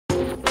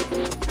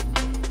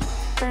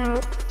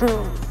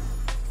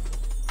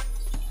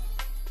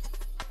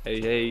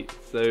Hey,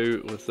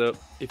 so what's up?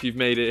 If you've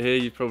made it here,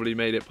 you've probably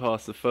made it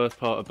past the first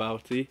part of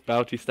𝘽𝙀.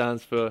 𝘽𝙀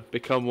stands for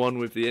Become One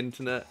with the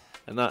Internet,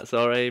 and that's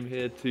our aim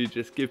here, to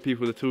just give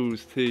people the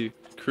tools to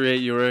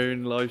create your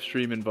own live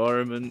stream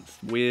environments,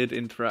 weird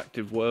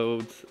interactive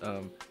worlds,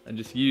 and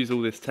just use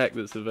all this tech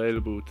that's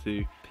available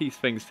to piece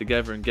things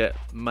together and get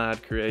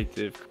mad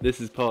creative. This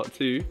is part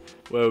 2,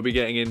 where we'll be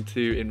getting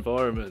into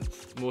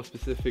environments, more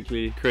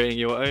specifically creating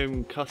your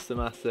own custom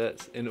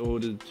assets in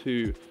order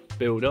to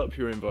build up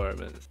your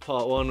environments.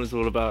 Part 1 was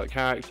all about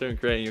character and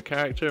creating your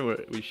character,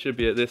 and we should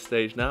be at this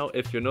stage now.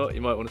 If you're not,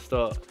 you might want to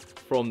start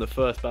from the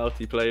first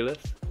𝘽𝙀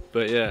playlist.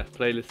 But yeah,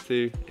 playlist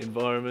 2,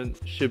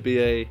 environments, should be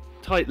a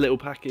tight little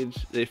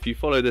package. If you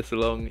follow this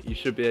along, you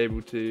should be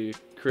able to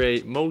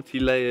create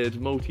multi-layered,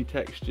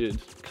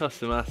 multi-textured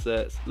custom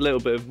assets, a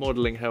little bit of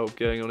modeling help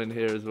going on in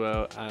here as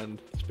well,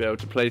 and just be able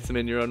to place them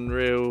in your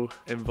Unreal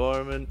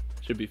environment.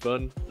 Should be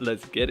fun.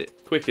 Let's get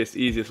it. Quickest,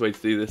 easiest way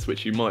to do this,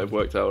 which you might have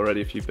worked out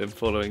already if you've been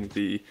following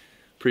the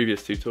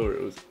previous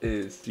tutorials,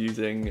 is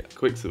using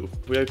Quixel.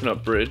 If we open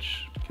up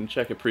Bridge, you can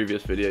check a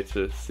previous video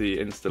to see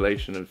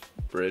installation of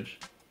Bridge.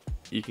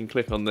 You can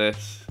click on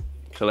this,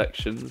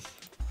 collections,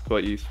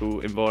 quite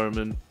useful,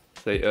 environment,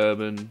 say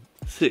urban,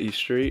 city,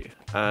 street,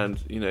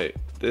 and you know,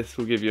 this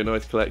will give you a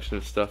nice collection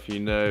of stuff you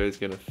know is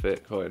going to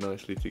fit quite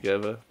nicely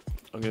together.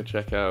 I'm going to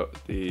check out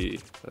the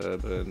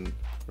urban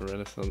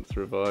Renaissance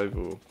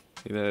revival.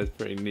 You know, it's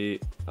pretty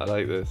neat. I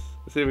like this.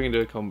 Let's see if we can do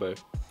a combo. I'm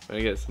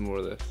going to get some more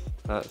of this.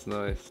 That's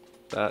nice.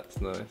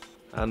 That's nice.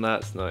 And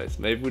that's nice.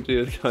 Maybe we'll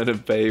do a kind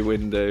of bay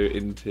window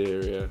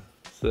interior.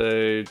 So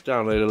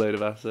download a load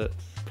of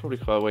assets. Probably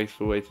quite a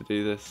wasteful way to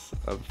do this.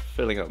 I'm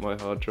filling up my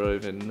hard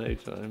drive in no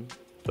time.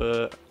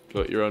 But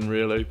got your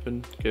Unreal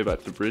open. Go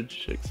back to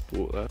Bridge,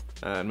 export that.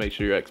 And make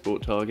sure your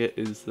export target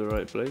is the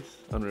right place.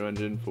 Unreal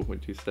Engine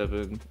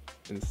 4.27.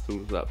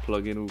 Installs that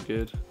plugin all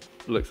good.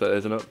 Looks like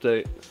there's an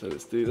update, so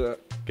let's do that.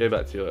 Go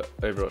back to your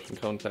overarching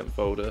content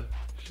folder.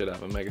 Should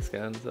have a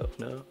Megascans up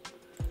now.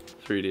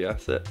 3D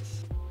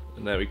assets.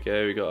 And there we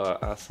go, we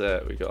got our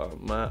asset, we got our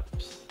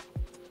maps,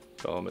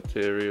 got our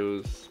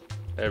materials,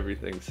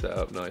 everything set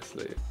up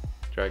nicely.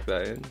 Drag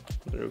that in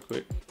real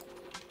quick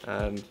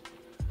and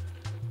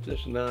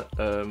position that.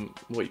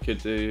 What you could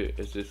do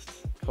is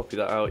just copy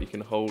that out. You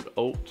can hold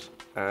Alt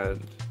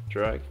and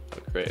drag.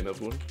 I'll create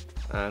another one.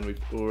 And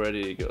we've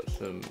already got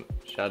some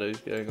shadows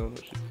going on,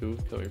 which is cool,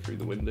 coming through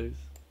the windows.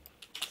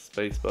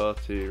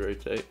 Spacebar to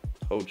rotate,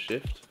 hold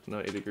Shift,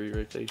 90-degree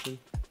rotation,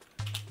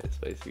 hit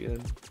space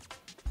again.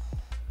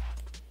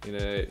 You know,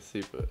 it's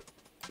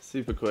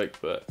super quick,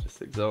 but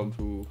just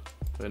example,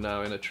 we're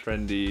now in a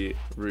trendy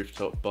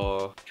rooftop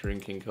bar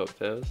drinking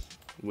cocktails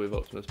with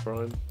Optimus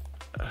Prime.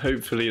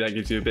 Hopefully that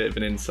gives you a bit of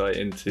an insight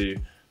into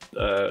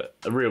a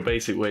real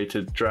basic way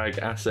to drag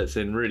assets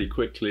in really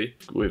quickly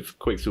with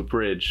Quixel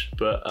Bridge,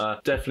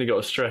 but definitely got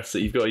to stress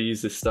that you've got to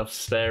use this stuff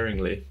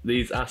sparingly.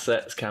 These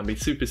assets can be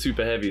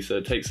super heavy, so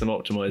it takes some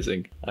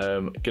optimizing.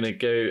 Gonna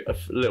go a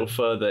little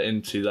further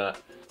into that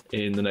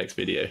in the next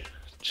video.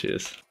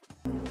 Cheers.